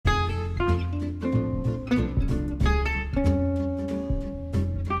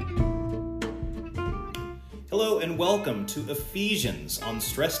and welcome to Ephesians on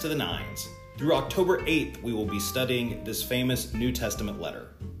Stress to the Nines. Through October 8th, we will be studying this famous New Testament letter.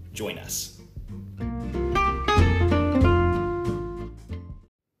 Join us.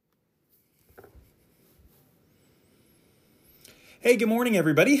 Hey, good morning,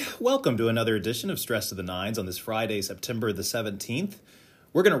 everybody. Welcome to another edition of Stress to the Nines on this Friday, September the 17th.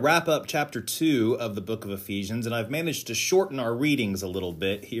 We're going to wrap up chapter 2 of the book of Ephesians, and I've managed to shorten our readings a little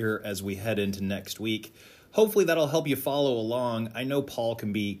bit here as we head into next week. Hopefully that'll help you follow along. I know Paul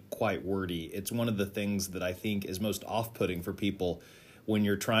can be quite wordy. It's one of the things that I think is most off-putting for people when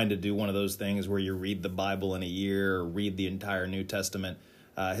you're trying to do one of those things where you read the Bible in a year or read the entire New Testament.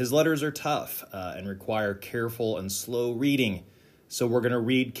 His letters are tough and require careful and slow reading. So we're going to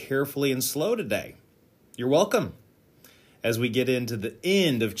read carefully and slow today. You're welcome. As we get into the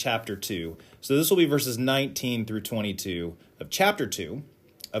end of chapter 2. So this will be verses 19 through 22 of chapter 2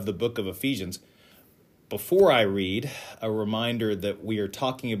 of the book of Ephesians. Before I read, a reminder that we are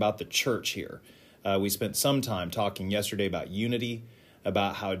talking about the church here. We spent some time talking yesterday about unity,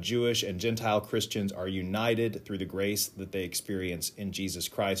 about how Jewish and Gentile Christians are united through the grace that they experience in Jesus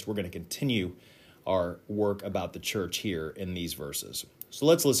Christ. We're going to continue our work about the church here in these verses. So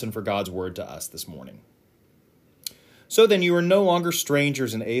let's listen for God's word to us this morning. So then you are no longer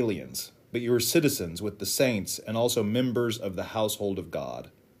strangers and aliens, but you are citizens with the saints and also members of the household of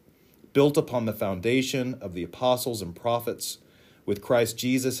God, built upon the foundation of the apostles and prophets, with Christ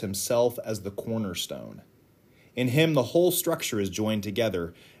Jesus himself as the cornerstone. In him the whole structure is joined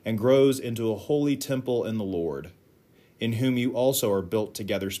together and grows into a holy temple in the Lord, in whom you also are built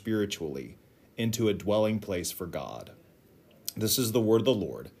together spiritually, into a dwelling place for God. This is the word of the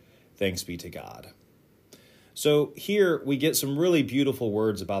Lord. Thanks be to God. So here we get some really beautiful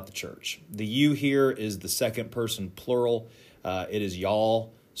words about the church. The you here is the second person plural. It is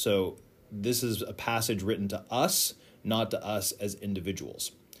y'all. So this is a passage written to us, not to us as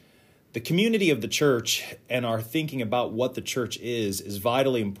individuals. The community of the church and our thinking about what the church is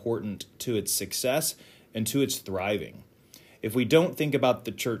vitally important to its success and to its thriving. If we don't think about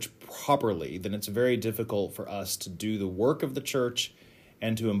the church properly, then it's very difficult for us to do the work of the church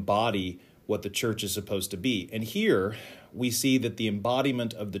and to embody what the church is supposed to be. And here we see that the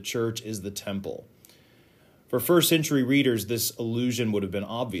embodiment of the church is the temple. For first century readers, this illusion would have been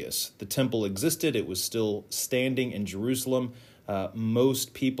obvious. The temple existed. It was still standing in Jerusalem.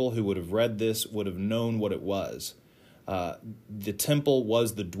 Most people who would have read this would have known what it was. The temple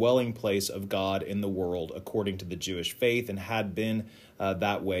was the dwelling place of God in the world according to the Jewish faith and had been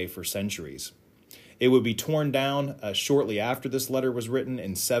that way for centuries. It would be torn down shortly after this letter was written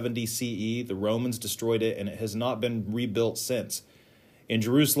in 70 CE. The Romans destroyed it, and it has not been rebuilt since. In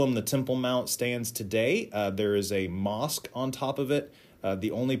Jerusalem, the Temple Mount stands today. There is a mosque on top of it.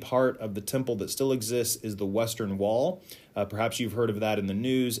 The only part of the temple that still exists is the Western Wall. Perhaps you've heard of that in the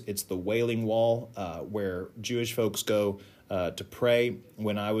news. It's the Wailing Wall, where Jewish folks go to pray.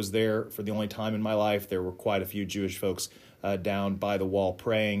 When I was there for the only time in my life, there were quite a few Jewish folks down by the wall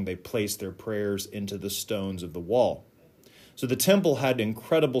praying. They placed their prayers into the stones of the wall. So the temple had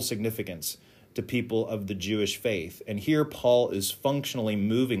incredible significance to people of the Jewish faith. And here Paul is functionally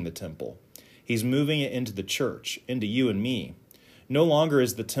moving the temple. He's moving it into the church, into you and me. No longer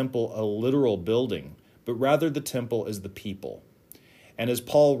is the temple a literal building, but rather the temple is the people. And as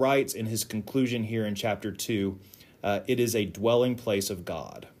Paul writes in his conclusion here in chapter 2, it is a dwelling place of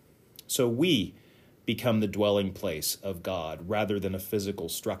God. So we become the dwelling place of God rather than a physical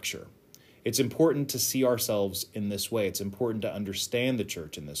structure. It's important to see ourselves in this way. It's important to understand the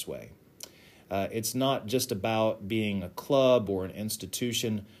church in this way. It's not just about being a club or an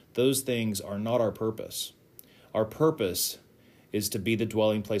institution. Those things are not our purpose. Our purpose is to be the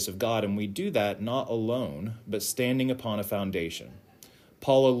dwelling place of God, and we do that not alone, but standing upon a foundation.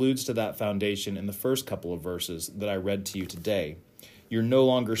 Paul alludes to that foundation in the first couple of verses that I read to you today. You're no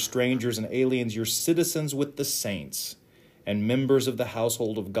longer strangers and aliens. You're citizens with the saints and members of the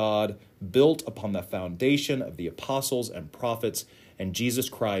household of God, built upon the foundation of the apostles and prophets, and Jesus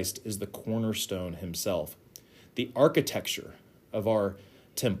Christ is the cornerstone himself. The architecture of our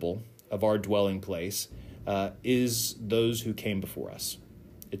temple, of our dwelling place, is those who came before us.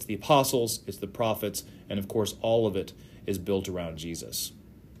 It's the apostles, it's the prophets, and of course all of it is built around Jesus.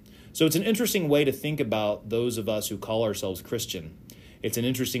 So it's an interesting way to think about those of us who call ourselves Christian. It's an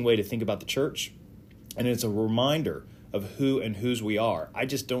interesting way to think about the church, and it's a reminder of who and whose we are. I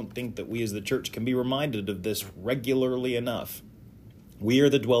just don't think that we as the church can be reminded of this regularly enough. We are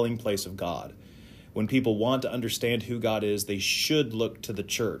the dwelling place of God. When people want to understand who God is, they should look to the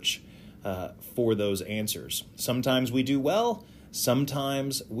church for those answers. Sometimes we do well,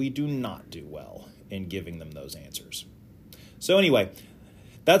 sometimes we do not do well in giving them those answers. So anyway,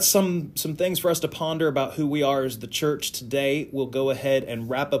 that's some things for us to ponder about who we are as the church today. We'll go ahead and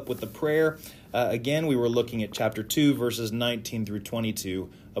wrap up with the prayer. Again, we were looking at chapter 2, verses 19 through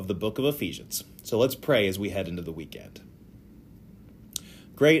 22 of the book of Ephesians. So let's pray as we head into the weekend.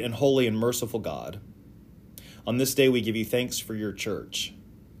 Great and holy and merciful God, on this day we give you thanks for your church.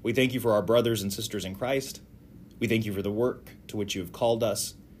 We thank you for our brothers and sisters in Christ. We thank you for the work to which you have called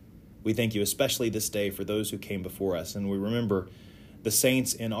us. We thank you especially this day for those who came before us, and we remember the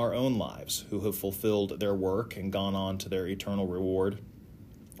saints in our own lives who have fulfilled their work and gone on to their eternal reward.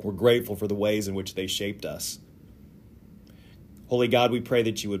 We're grateful for the ways in which they shaped us. Holy God, we pray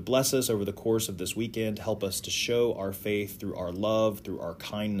that you would bless us over the course of this weekend, help us to show our faith through our love, through our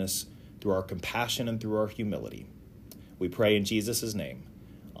kindness, through our compassion, and through our humility. We pray in Jesus' name.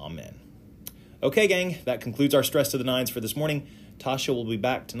 Amen. Okay, gang, that concludes our Stress to the Nines for this morning. Tasha will be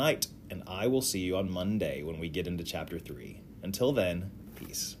back tonight, and I will see you on Monday when we get into chapter 3. Until then,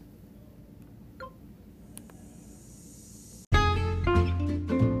 peace.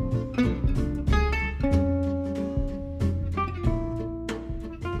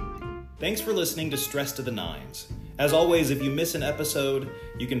 Thanks for listening to Stress to the Nines. As always, if you miss an episode,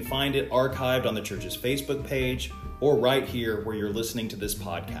 you can find it archived on the church's Facebook page or right here where you're listening to this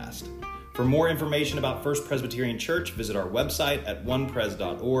podcast. For more information about First Presbyterian Church, visit our website at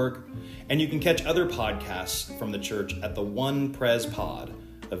onepres.org, and you can catch other podcasts from the church at the One Pres Pod,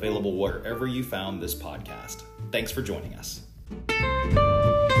 available wherever you found this podcast. Thanks for joining us.